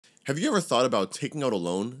Have you ever thought about taking out a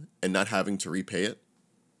loan and not having to repay it?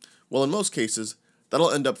 Well, in most cases,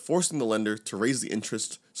 that'll end up forcing the lender to raise the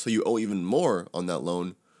interest so you owe even more on that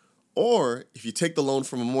loan. Or, if you take the loan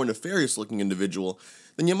from a more nefarious looking individual,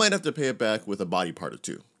 then you might have to pay it back with a body part or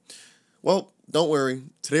two. Well, don't worry.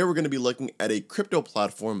 Today we're going to be looking at a crypto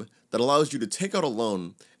platform that allows you to take out a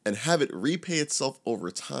loan and have it repay itself over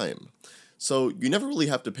time. So you never really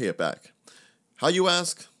have to pay it back. How, you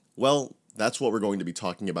ask? Well, that's what we're going to be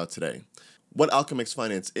talking about today. What Alchemix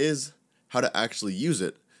Finance is, how to actually use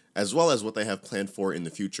it, as well as what they have planned for in the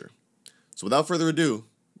future. So without further ado,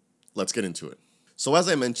 let's get into it. So as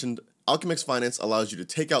I mentioned, Alchemix Finance allows you to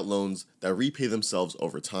take out loans that repay themselves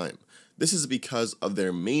over time. This is because of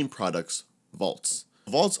their main products, vaults.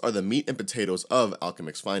 Vaults are the meat and potatoes of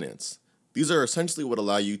Alchemix Finance. These are essentially what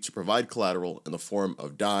allow you to provide collateral in the form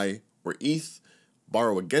of DAI or ETH,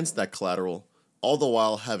 borrow against that collateral, all the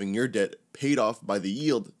while having your debt paid off by the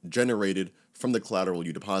yield generated from the collateral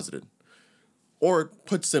you deposited. Or,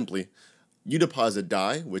 put simply, you deposit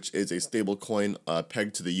DAI, which is a stable coin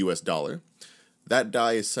pegged to the US dollar. That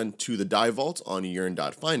DAI is sent to the DAI vault on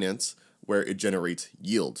Yearn.finance, where it generates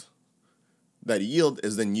yield. That yield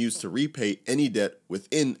is then used to repay any debt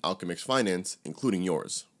within Alchemix Finance, including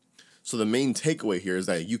yours. So the main takeaway here is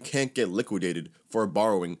that you can't get liquidated for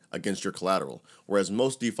borrowing against your collateral, whereas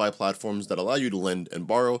most DeFi platforms that allow you to lend and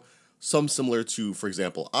borrow, some similar to, for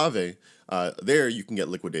example, Aave, there you can get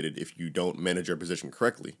liquidated if you don't manage your position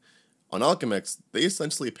correctly. On Alchemix, they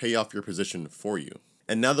essentially pay off your position for you.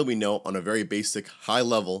 And now that we know on a very basic, high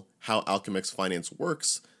level how Alchemix Finance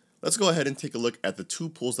works, let's go ahead and take a look at the two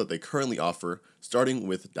pools that they currently offer, starting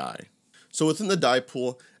with DAI. So within the DAI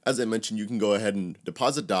pool, as I mentioned, you can go ahead and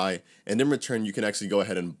deposit DAI, and in return, you can actually go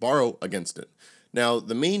ahead and borrow against it. Now,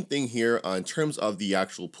 the main thing here in terms of the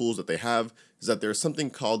actual pools that they have is that there's something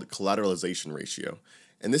called collateralization ratio.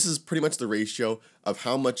 And this is pretty much the ratio of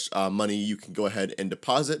how much money you can go ahead and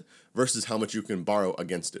deposit versus how much you can borrow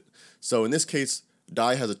against it. So in this case,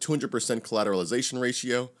 DAI has a 200% collateralization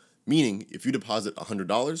ratio, meaning if you deposit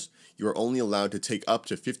 $100, you are only allowed to take up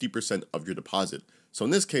to 50% of your deposit. So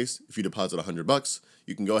in this case, if you deposit $100,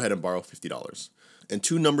 you can go ahead and borrow $50. And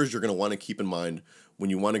two numbers you're going to want to keep in mind when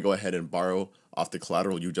you want to go ahead and borrow off the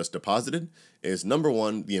collateral you just deposited is, number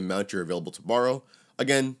one, the amount you're available to borrow.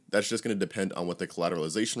 Again, that's just going to depend on what the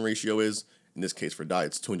collateralization ratio is. In this case for DAI,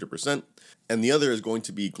 it's 200%. And the other is going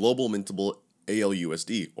to be global mintable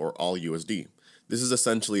ALUSD or AllUSD. This is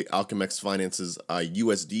essentially Alchemix Finance's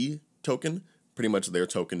USD token, pretty much their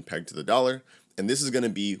token pegged to the dollar. And this is going to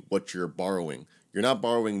be what you're borrowing. You're not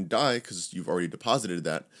borrowing DAI because you've already deposited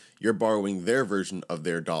that. You're borrowing their version of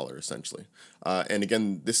their dollar, essentially. And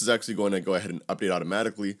again, this is actually going to go ahead and update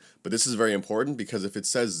automatically. But this is very important because if it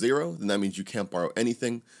says 0, then that means you can't borrow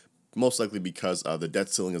anything, most likely because the debt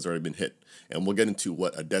ceiling has already been hit. And we'll get into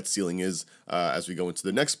what a debt ceiling is as we go into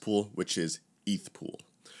the next pool, which is ETH pool.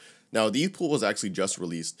 Now, the ETH pool was actually just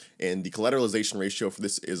released, and the collateralization ratio for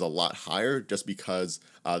this is a lot higher just because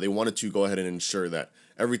they wanted to go ahead and ensure that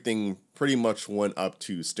everything pretty much went up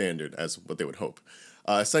to standard as what they would hope.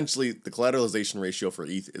 Essentially, the collateralization ratio for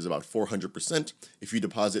ETH is about 400%. If you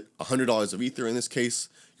deposit $100 of Ether in this case,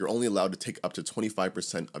 you're only allowed to take up to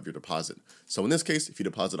 25% of your deposit. So in this case, if you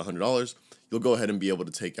deposit $100, you'll go ahead and be able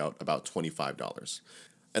to take out about $25.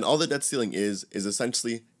 And all the debt ceiling is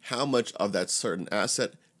essentially how much of that certain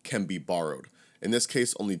asset can be borrowed. In this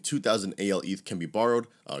case, only 2,000 AL ETH can be borrowed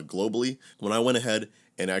globally. When I went ahead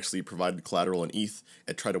and actually provided collateral in ETH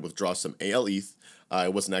and tried to withdraw some AL ETH, I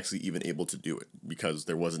wasn't actually even able to do it because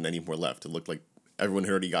there wasn't any more left. It looked like everyone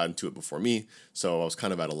had already got into it before me, so I was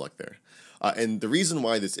kind of out of luck there. And the reason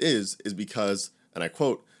why this is because, and I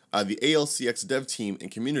quote, the ALCX dev team and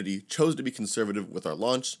community chose to be conservative with our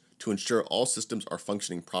launch to ensure all systems are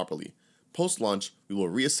functioning properly. Post-launch, we will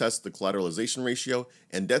reassess the collateralization ratio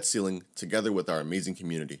and debt ceiling together with our amazing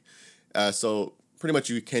community. So pretty much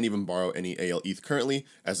you can't even borrow any AL ETH currently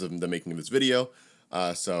as of the making of this video.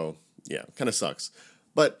 So yeah, kind of sucks.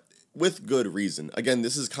 But with good reason. Again,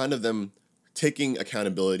 this is kind of them taking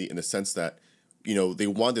accountability in the sense that, you know, they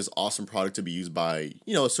want this awesome product to be used by,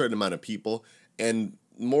 you know, a certain amount of people and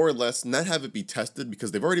more or less not have it be tested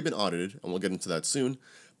because they've already been audited, and we'll get into that soon.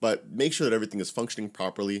 But make sure that everything is functioning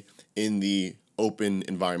properly in the open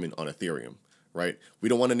environment on Ethereum, right? We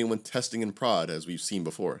don't want anyone testing in prod, as we've seen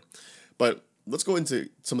before. But let's go into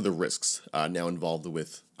some of the risks now involved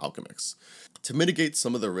with Alchemix. To mitigate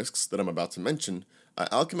some of the risks that I'm about to mention,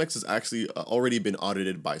 Alchemix has actually already been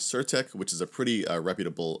audited by Certec, which is a pretty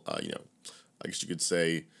reputable, I guess you could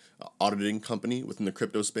say, auditing company within the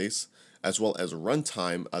crypto space, as well as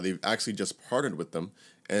Runtime. They've actually just partnered with them,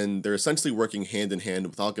 and they're essentially working hand in hand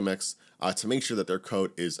with Alchemix to make sure that their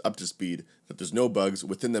code is up to speed, that there's no bugs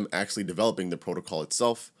within them actually developing the protocol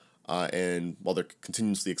itself, and while they're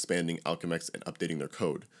continuously expanding Alchemix and updating their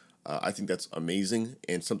code. I think that's amazing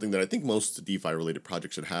and something that I think most DeFi-related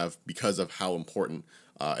projects should have because of how important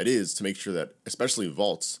it is to make sure that, especially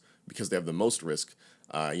vaults, because they have the most risk,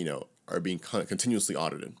 are being continuously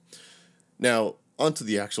audited. Now, onto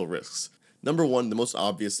the actual risks. Number one, the most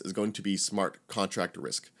obvious, is going to be smart contract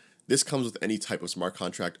risk. This comes with any type of smart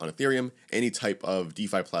contract on Ethereum, any type of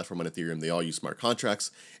DeFi platform on Ethereum, they all use smart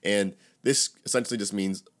contracts. And this essentially just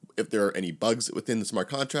means if there are any bugs within the smart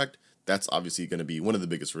contract, that's obviously going to be one of the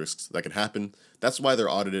biggest risks that can happen. That's why they're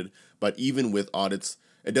audited. But even with audits,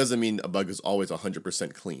 it doesn't mean a bug is always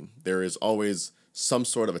 100% clean. There is always some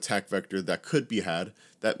sort of attack vector that could be had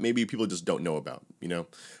that maybe people just don't know about,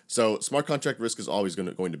 So smart contract risk is always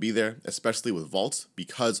going to be there, especially with vaults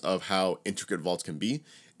because of how intricate vaults can be.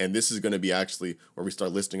 And this is going to be actually where we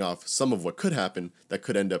start listing off some of what could happen that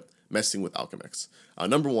could end up messing with Alchemix.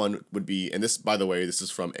 Number one would be, and this, by the way, this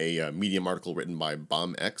is from a Medium article written by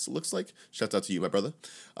BombX, it looks like. Shouts out to you, my brother.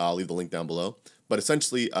 I'll leave the link down below. But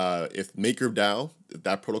essentially, if MakerDAO, if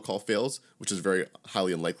that protocol fails, which is very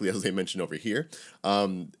highly unlikely, as they mentioned over here,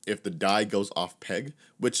 if the DAI goes off peg,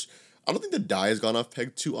 which I don't think the DAI has gone off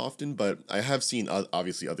peg too often, but I have seen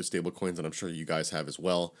obviously other stablecoins, and I'm sure you guys have as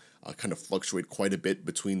well, kind of fluctuate quite a bit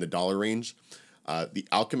between the dollar range. The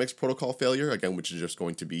Alchemix protocol failure, again, which is just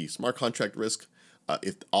going to be smart contract risk.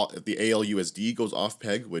 If the ALUSD goes off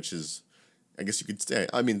peg, which is, I guess you could say,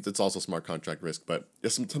 I mean, it's also smart contract risk, but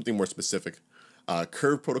just something more specific.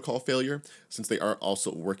 Curve protocol failure, since they are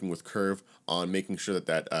also working with Curve on making sure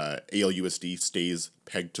that ALUSD stays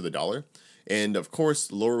pegged to the dollar. And of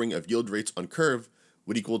course, lowering of yield rates on Curve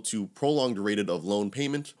would equal to prolonged rate of loan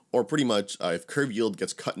payment, or pretty much if Curve yield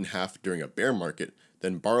gets cut in half during a bear market,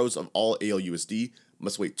 then borrowers of all ALUSD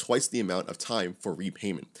must wait twice the amount of time for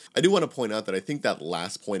repayment. I do want to point out that I think that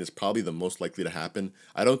last point is probably the most likely to happen.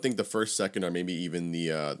 I don't think the first, second, or maybe even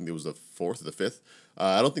I think it was the fourth or the fifth.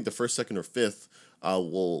 I don't think the first, second, or fifth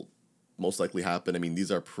will most likely happen. I mean, these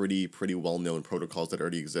are pretty well-known protocols that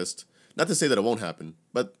already exist. Not to say that it won't happen,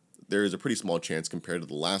 but there is a pretty small chance compared to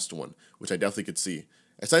the last one, which I definitely could see.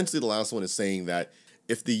 Essentially, the last one is saying that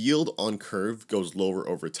if the yield on Curve goes lower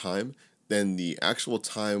over time, then the actual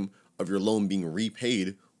time of your loan being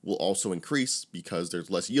repaid will also increase because there's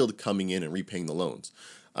less yield coming in and repaying the loans.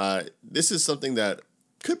 This is something that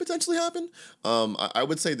could potentially happen. I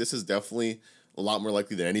would say this is definitely a lot more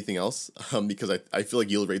likely than anything else because I feel like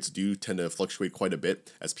yield rates do tend to fluctuate quite a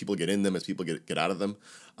bit as people get in them, as people get out of them,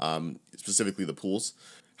 specifically the pools.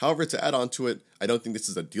 However, to add on to it, I don't think this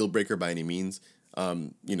is a deal breaker by any means.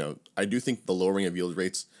 I do think the lowering of yield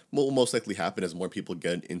rates will most likely happen as more people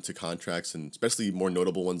get into contracts, and especially more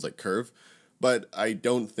notable ones like Curve. But I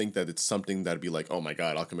don't think that it's something that'd be like, oh my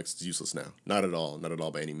god, Alchemix is useless now. Not at all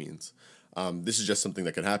by any means. This is just something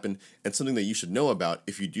that could happen, and something that you should know about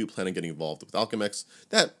if you do plan on getting involved with Alchemix,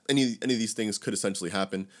 that any of these things could essentially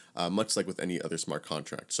happen, much like with any other smart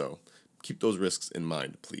contract. So keep those risks in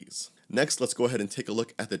mind, please. Next, let's go ahead and take a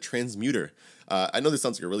look at the Transmuter. I know this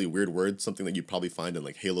sounds like a really weird word, something that you'd probably find in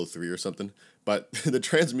like Halo 3 or something, but the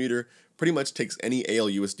Transmuter pretty much takes any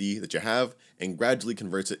ALUSD that you have and gradually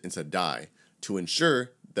converts it into DAI to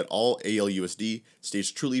ensure that all ALUSD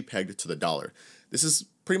stays truly pegged to the dollar. This is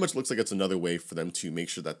pretty much looks like it's another way for them to make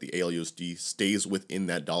sure that the ALUSD stays within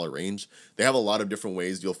that dollar range. They have a lot of different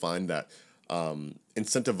ways you'll find that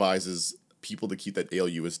incentivizes people to keep that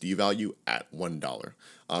ALUSD value at $1.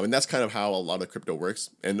 And that's kind of how a lot of crypto works.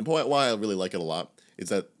 And why I really like it a lot is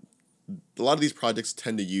that a lot of these projects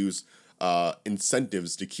tend to use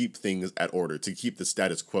incentives to keep things at order, to keep the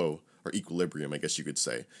status quo or equilibrium, I guess you could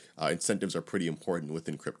say. Incentives are pretty important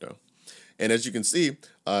within crypto. And as you can see,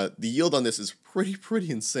 the yield on this is pretty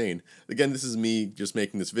insane. Again, this is me just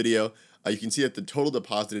making this video. You can see that the total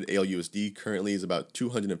deposited ALUSD currently is about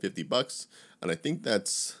 $250, and I think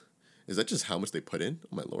is that just how much they put in?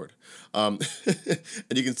 Oh my lord. And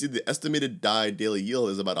you can see the estimated DAI daily yield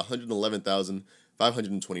is about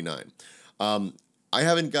 111,529. I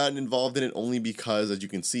haven't gotten involved in it only because, as you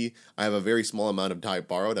can see, I have a very small amount of DAI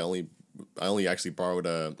borrowed. I only actually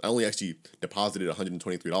deposited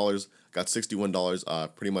 $123, got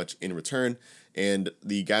 $61 pretty much in return, and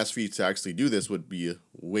the gas fee to actually do this would be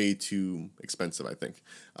way too expensive, I think,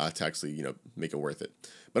 to actually make it worth it.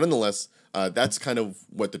 But nonetheless, that's kind of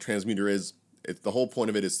what the Transmuter is. The whole point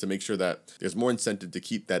of it is to make sure that there's more incentive to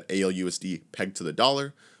keep that ALUSD pegged to the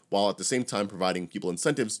dollar, while at the same time providing people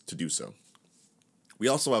incentives to do so. We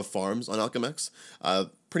also have farms on Alchemix.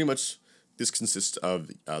 Pretty much this consists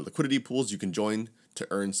of liquidity pools you can join to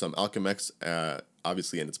earn some Alchemix,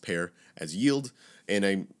 obviously, and its pair as yield. And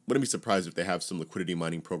I wouldn't be surprised if they have some liquidity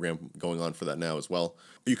mining program going on for that now as well.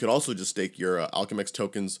 You could also just stake your Alchemix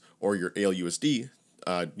tokens or your ALUSD,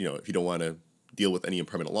 if you don't want to deal with any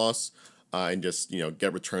impermanent loss, and just,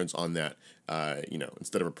 get returns on that,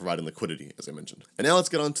 instead of providing liquidity, as I mentioned. And now let's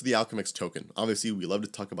get on to the Alchemix token. Obviously, we love to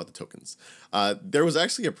talk about the tokens. There was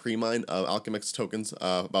actually a pre-mine of Alchemix tokens.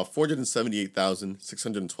 About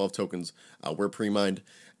 478,612 tokens were pre-mined,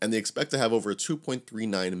 and they expect to have over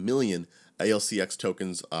 2.39 million ALCX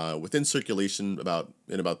tokens within circulation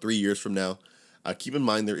in about 3 years from now. Keep in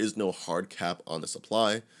mind, there is no hard cap on the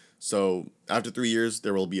supply. So after 3 years,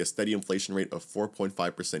 there will be a steady inflation rate of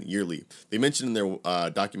 4.5% yearly. They mentioned in their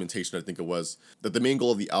documentation, I think it was, that the main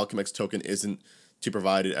goal of the Alchemix token isn't to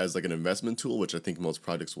provide it as like an investment tool, which I think most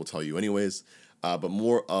projects will tell you anyways, but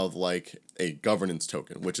more of like a governance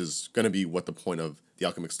token, which is going to be what the point of the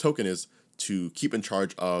Alchemix token is, to keep in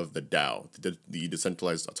charge of the DAO, the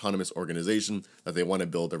decentralized autonomous organization that they want to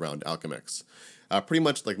build around Alchemix. Pretty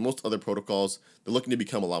much like most other protocols, they're looking to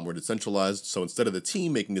become a lot more decentralized, so instead of the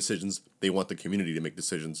team making decisions, they want the community to make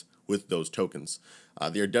decisions with those tokens.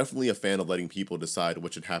 They are definitely a fan of letting people decide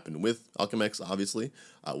what should happen with Alchemix, obviously,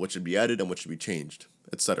 what should be added and what should be changed,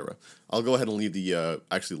 etc. I'll go ahead and leave the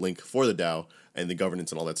link for the DAO and the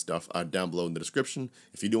governance and all that stuff down below in the description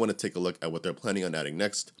if you do want to take a look at what they're planning on adding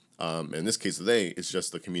next. In this case, it's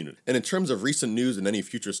just the community. And in terms of recent news and any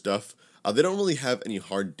future stuff, they don't really have any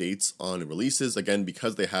hard dates on releases. Again,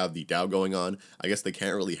 because they have the DAO going on, I guess they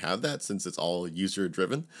can't really have that since it's all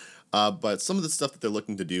user-driven. But some of the stuff that they're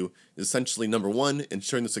looking to do is essentially, number one,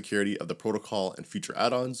 ensuring the security of the protocol and future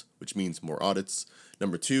add-ons, which means more audits.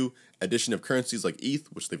 Number two, addition of currencies like ETH,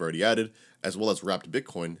 which they've already added, as well as wrapped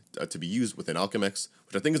Bitcoin to be used within Alchemix,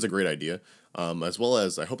 which I think is a great idea. As well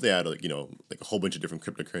as I hope they add like a whole bunch of different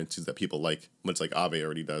cryptocurrencies that people like, much like Aave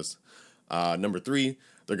already does. Number three,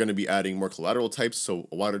 they're going to be adding more collateral types, so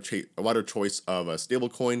a wider choice of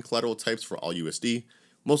stablecoin collateral types for all USD.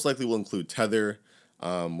 Most likely will include Tether.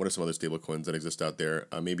 What are some other stablecoins that exist out there?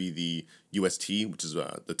 Maybe the UST, which is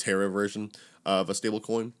the Terra version of a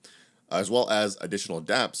stablecoin, as well as additional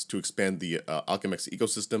dApps to expand the Alchemix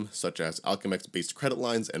ecosystem, such as Alchemix-based credit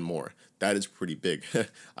lines and more. That is pretty big.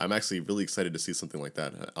 I'm actually really excited to see something like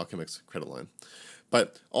that, Alchemix credit line.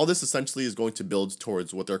 But all this essentially is going to build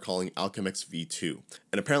towards what they're calling Alchemix V2.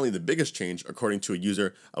 And apparently the biggest change, according to a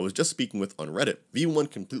user I was just speaking with on Reddit, V1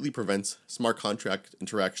 completely prevents smart contract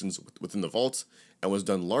interactions within the vault and was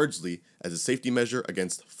done largely as a safety measure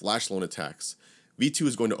against flash loan attacks. V2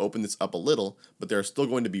 is going to open this up a little, but there are still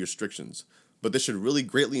going to be restrictions. But this should really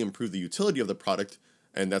greatly improve the utility of the product,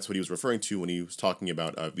 and that's what he was referring to when he was talking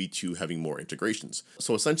about V2 having more integrations.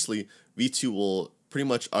 So essentially, V2 will pretty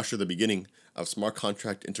much usher the beginning of smart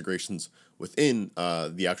contract integrations within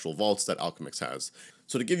the actual vaults that Alchemix has.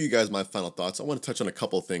 So to give you guys my final thoughts, I want to touch on a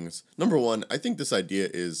couple of things. Number one, I think this idea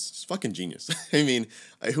is fucking genius. I mean,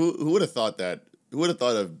 who would have thought that? Who would have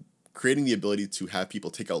thought of creating the ability to have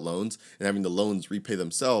people take out loans and having the loans repay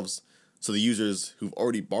themselves, so the users who've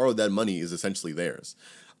already borrowed that money is essentially theirs?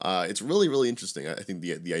 It's really, really interesting, I think,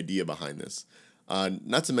 the idea behind this.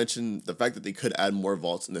 Not to mention the fact that they could add more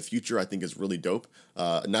vaults in the future, I think is really dope.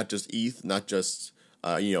 Not just ETH, not just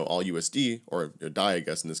all USD, or DAI, I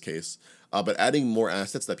guess in this case, but adding more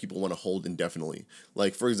assets that people want to hold indefinitely.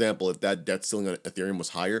 Like, for example, if that debt ceiling on Ethereum was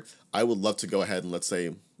higher, I would love to go ahead and, let's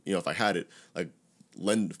say, if I had it, like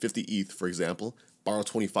lend 50 ETH, for example, borrow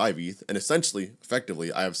 25 ETH, and essentially, effectively,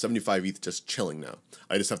 I have 75 ETH just chilling now.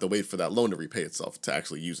 I just have to wait for that loan to repay itself to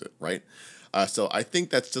actually use it, right? So I think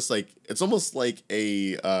that's just like, it's almost like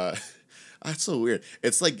a, that's so weird.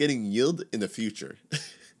 It's like getting yield in the future.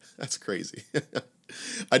 That's crazy.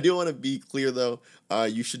 I do want to be clear, though,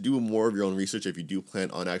 you should do more of your own research if you do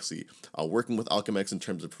plan on actually working with Alchemix in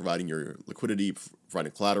terms of providing your liquidity,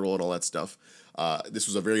 providing collateral, and all that stuff. This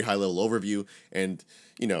was a very high-level overview, and,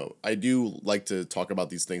 I do like to talk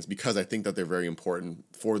about these things because I think that they're very important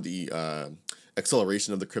for the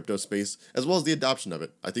acceleration of the crypto space, as well as the adoption of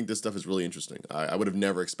it. I think this stuff is really interesting. I would have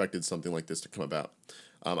never expected something like this to come about.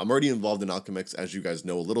 I'm already involved in Alchemix, as you guys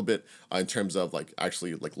know, a little bit, in terms of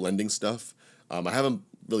actually lending stuff. I haven't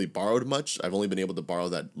really borrowed much. I've only been able to borrow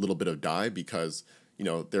that little bit of DAI because,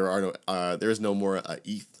 there is no more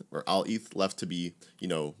ETH or ALETH left to be,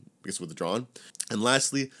 withdrawn. And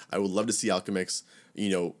lastly, I would love to see Alchemix,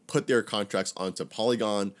 put their contracts onto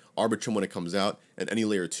Polygon, Arbitrum when it comes out, and any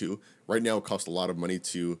layer 2. Right now, it costs a lot of money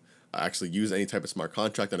to actually use any type of smart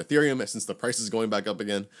contract on Ethereum since the price is going back up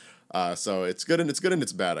again. So it's good and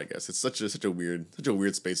it's bad, I guess. It's such a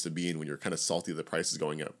weird space to be in when you're kind of salty the price is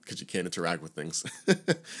going up because you can't interact with things.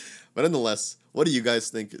 But nonetheless, what do you guys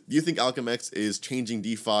think? Do you think Alchemix is changing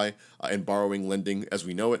DeFi and borrowing lending as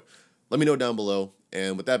we know it? Let me know down below.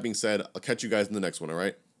 And with that being said, I'll catch you guys in the next one, all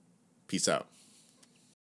right? Peace out.